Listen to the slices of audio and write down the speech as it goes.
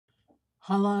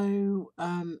Hello,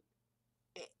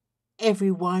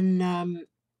 everyone.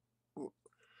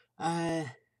 Uh,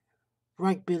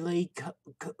 Rugby league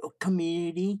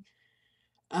community.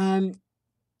 Um,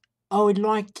 I would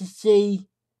like to see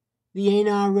the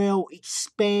NRL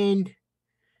expand.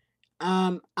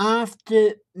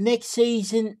 After next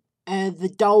season,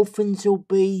 the Dolphins will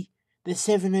be the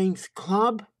 17th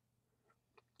club,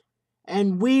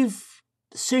 and with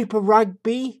Super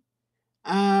Rugby,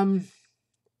 um,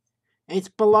 it's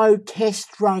below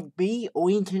Test Rugby or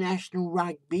International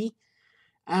Rugby.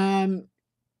 Um,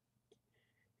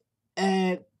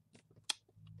 uh,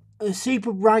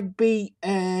 Super Rugby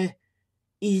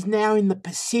is now in the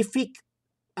Pacific.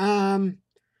 Um,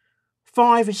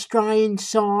 Five Australian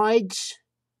sides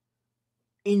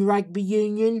in rugby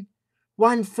union,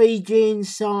 one Fijian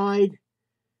side,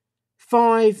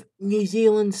 five New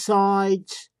Zealand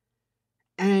sides,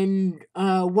 and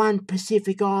one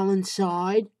Pacific Island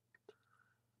side.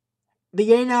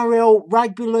 The NRL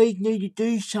Rugby League need to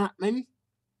do something,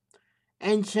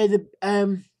 and so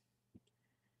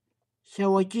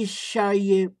I just show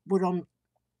you what I'm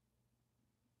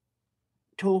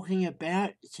talking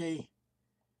about. See,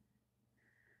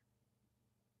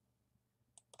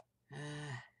 uh,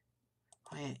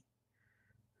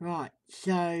 right,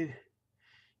 so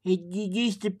it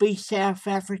used to be South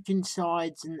African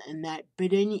sides and that,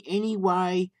 but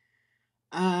anyway,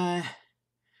 uh,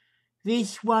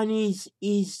 this one is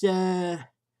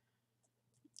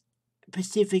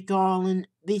Pacific Island.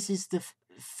 This is the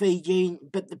Fijian,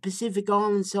 but the Pacific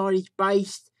Island side is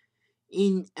based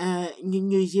in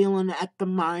New Zealand at the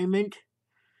moment.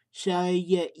 So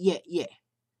yeah.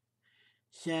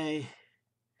 So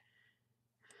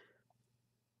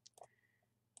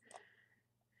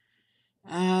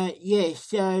yeah.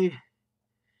 So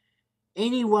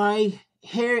anyway,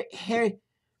 here.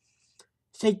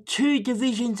 So two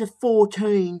divisions of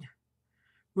 14,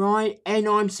 right? And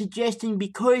I'm suggesting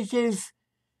because of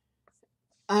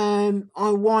I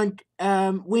want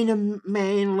Wynnum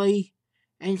Manly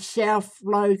and South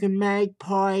Logan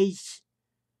Magpies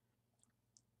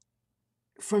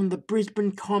from the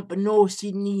Brisbane comp and North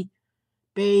Sydney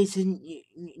Bears and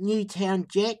Newtown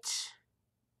Jets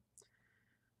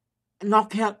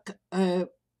knockout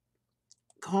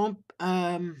comp.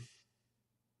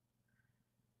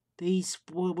 These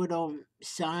what I'm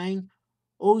saying.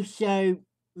 Also,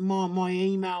 my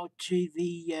email to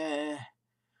the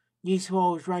New South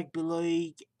Wales Rugby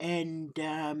League and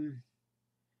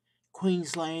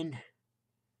Queensland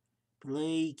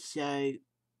League. So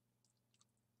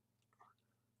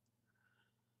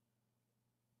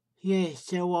yeah,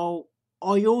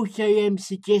 I also am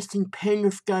suggesting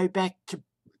Penrith go back to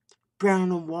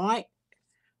brown and white.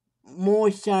 More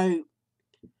so,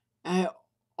 uh,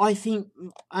 I think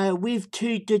with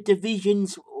two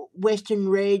divisions, Western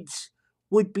Reds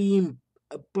would be in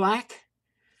black.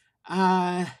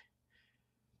 Uh,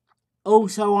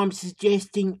 Also, I'm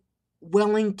suggesting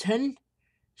Wellington.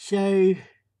 So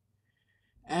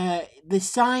the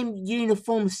same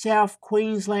uniform South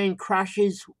Queensland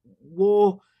Crushers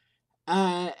wore.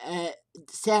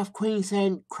 South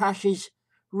Queensland Crushers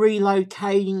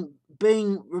relocating,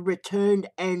 being returned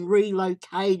and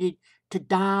relocated to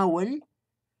Darwin.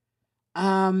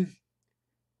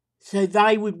 So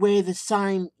they would wear the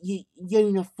same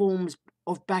uniforms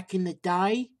of back in the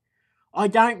day. I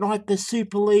don't like the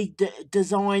Super League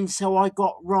design, so I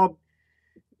got Rob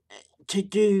to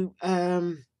do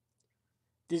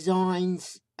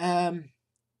designs.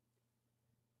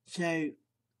 So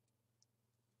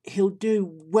he'll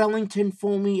do Wellington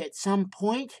for me at some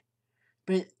point,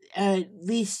 but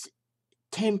this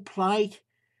template,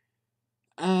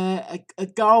 a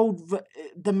gold,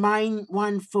 the main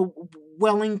one for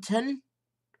Wellington,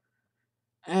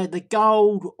 the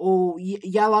gold or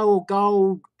yellow or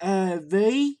gold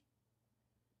V,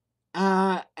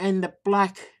 and the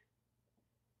black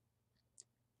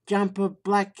jumper,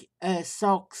 black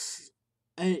socks,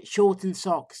 shorts and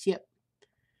socks. Yep.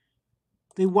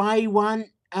 The away one,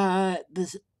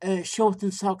 the shorts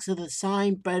and socks are the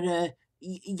same, but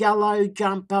yellow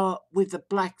jumper with the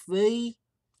black V.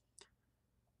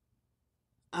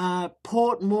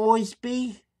 Port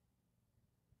Moresby,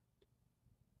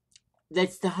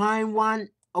 that's the home one.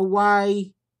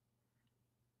 Away,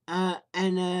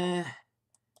 and a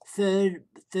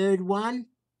third one.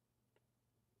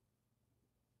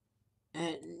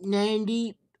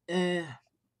 Nandi, the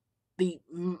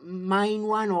main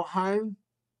one or home,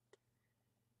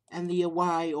 and the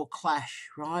away or clash,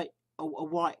 right? A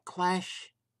white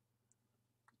clash.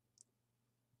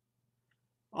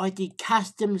 I did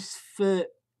customs for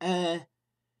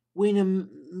Wynnum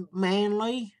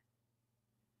Manly.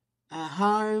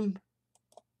 home,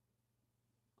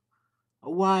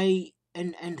 away,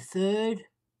 and third.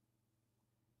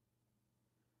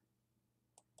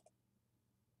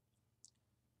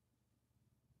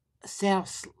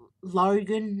 South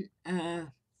Logan, a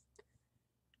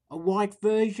white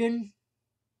version,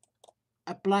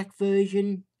 a black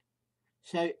version.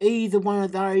 So either one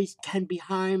of those can be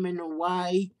home and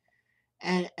away,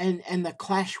 and the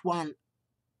clash one,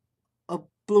 a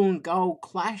blue and gold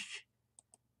clash.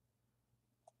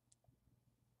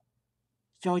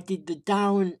 So I did the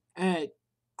Darwin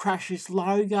Crushers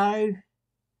logo,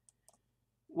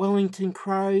 Wellington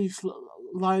Crows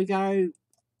logo,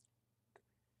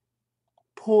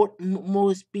 Port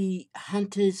Moresby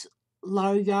Hunters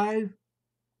logo,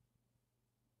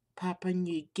 Papua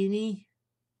New Guinea,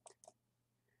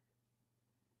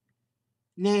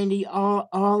 Nandi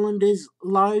Islanders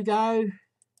logo,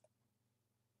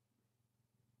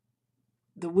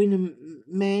 the Wynnum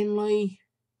Manly,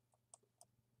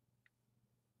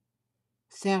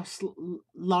 South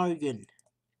Logan.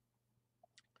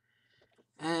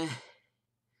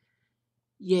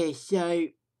 Yeah, so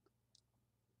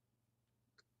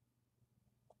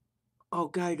I'll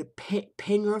go to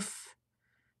Penrith,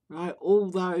 right?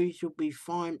 All those will be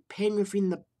fine. Penrith in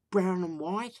the brown and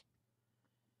white.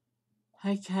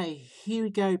 Okay, here we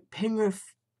go.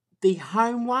 Penrith, the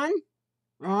home one,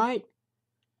 right?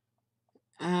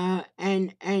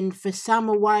 And for some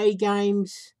away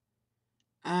games,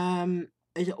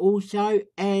 is also,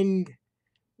 and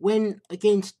when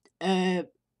against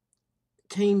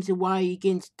teams away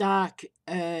against dark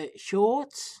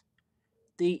shorts,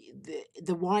 the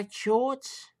white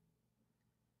shorts,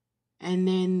 and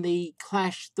then the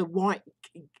clash, the white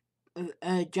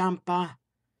jumper.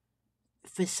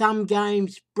 For some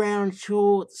games, brown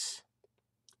shorts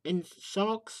and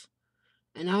socks,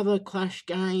 and other clash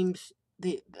games,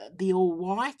 the all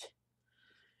white.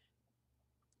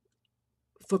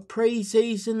 For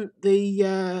pre-season,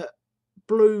 the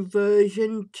blue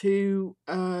version to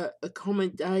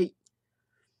accommodate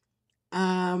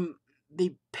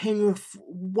the Penrith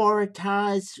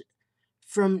Waratahs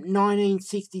from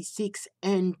 1966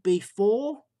 and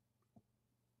before.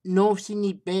 North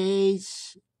Sydney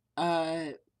Bears,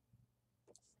 I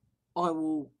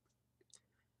will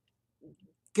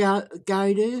go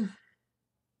to.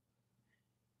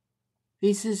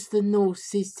 This is the North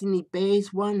Sydney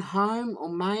Bears one, home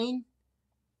or main.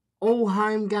 All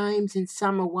home games and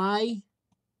some away.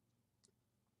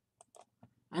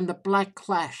 And the Black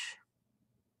Clash.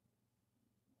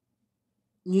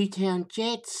 Newtown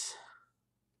Jets.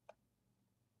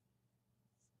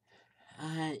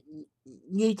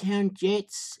 Newtown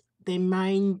Jets, their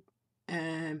main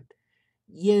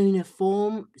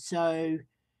uniform. So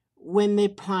when they're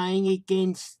playing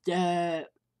against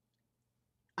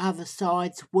other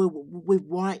sides with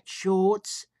white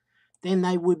shorts, then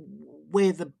they would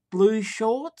wear the blue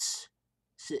shorts.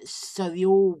 So they're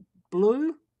all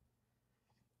blue.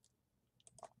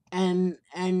 And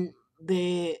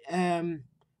they're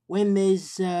when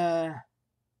they're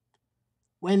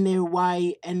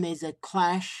away and there's a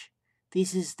clash,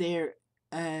 this is their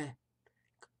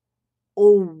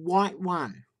all white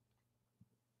one.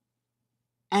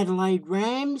 Adelaide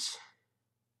Rams.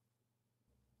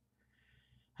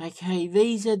 Okay,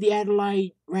 these are the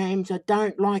Adelaide Rams. I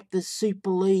don't like the Super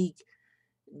League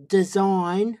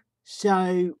design,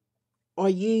 so I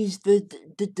used the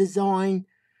design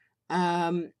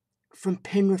from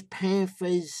Penrith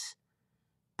Panthers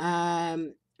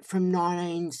from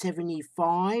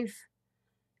 1975.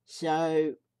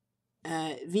 So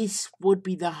this would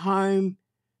be the home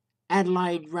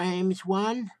Adelaide Rams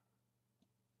one.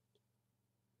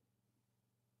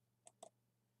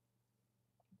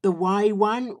 The away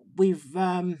one with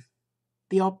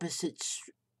the opposite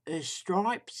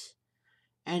stripes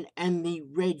and the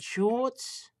red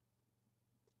shorts.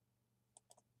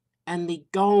 And the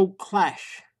gold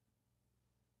clash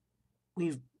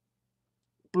with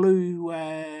blue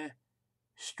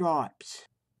stripes.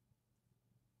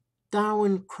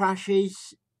 Darwin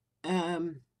Crushers,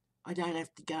 I don't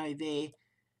have to go there.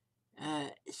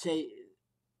 So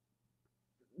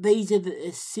these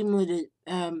are similar to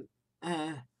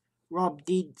Rob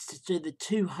did, so the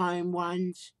two home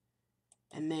ones,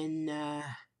 and then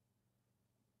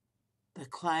the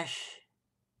clash.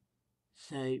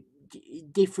 So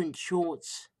different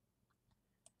shorts.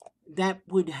 That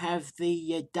would have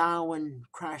the Darwin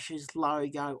Crushers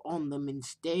logo on them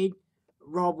instead.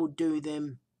 Rob will do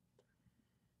them.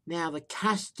 Now the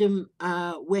custom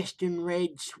Western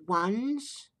Reds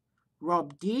ones,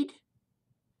 Rob did.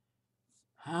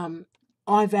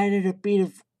 I've added a bit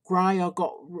of grey. I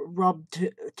got Rob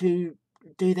to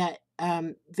do that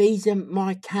these are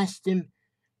my custom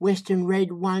Western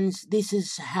Red ones. This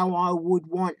is how I would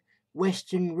want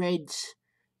Western Reds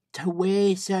to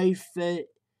wear. So for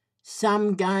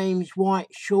some games,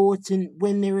 white shorts, and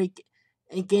when they're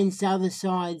against other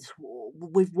sides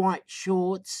with white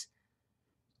shorts,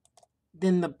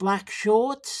 then the black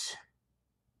shorts.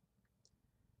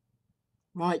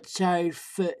 Right, so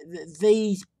for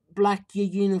these black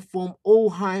uniform, all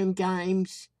home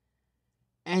games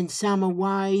and some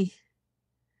away.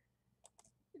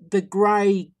 The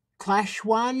grey Clash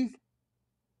one,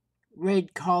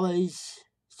 red collars,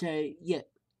 so yeah,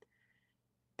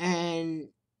 and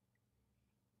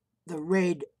the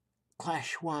red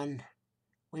Clash one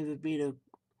with a bit of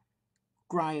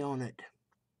grey on it.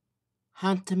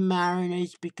 Hunter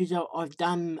Mariners, because I've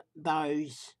done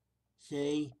those,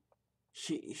 see,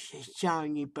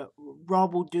 showing you, but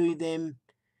Rob will do them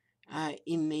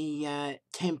in the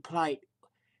template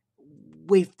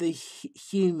with the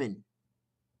human.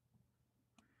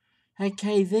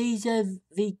 Okay, these are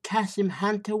the custom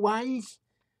Hunter ones.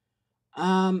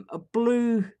 A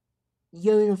blue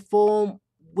uniform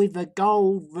with a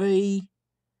gold V,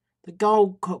 the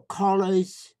gold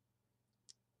collars,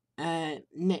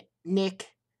 neck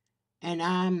and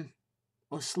arm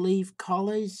or sleeve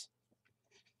collars.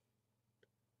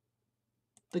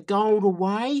 The gold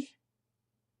away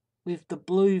with the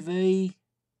blue V,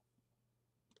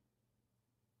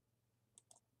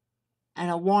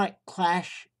 and a white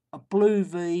Clash, a blue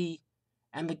V,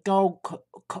 and the gold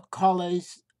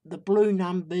collars, the blue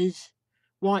numbers,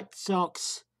 white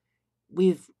socks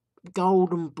with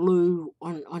gold and blue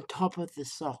on top of the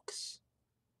socks.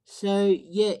 So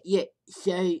yeah,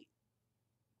 so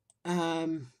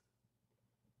and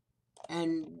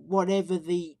whatever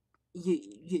the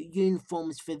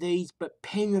uniforms for these, but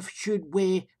Penrith should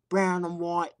wear brown and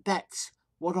white. That's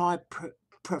what I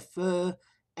prefer,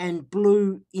 and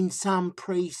blue in some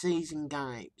pre-season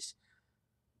games.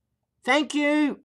 Thank you.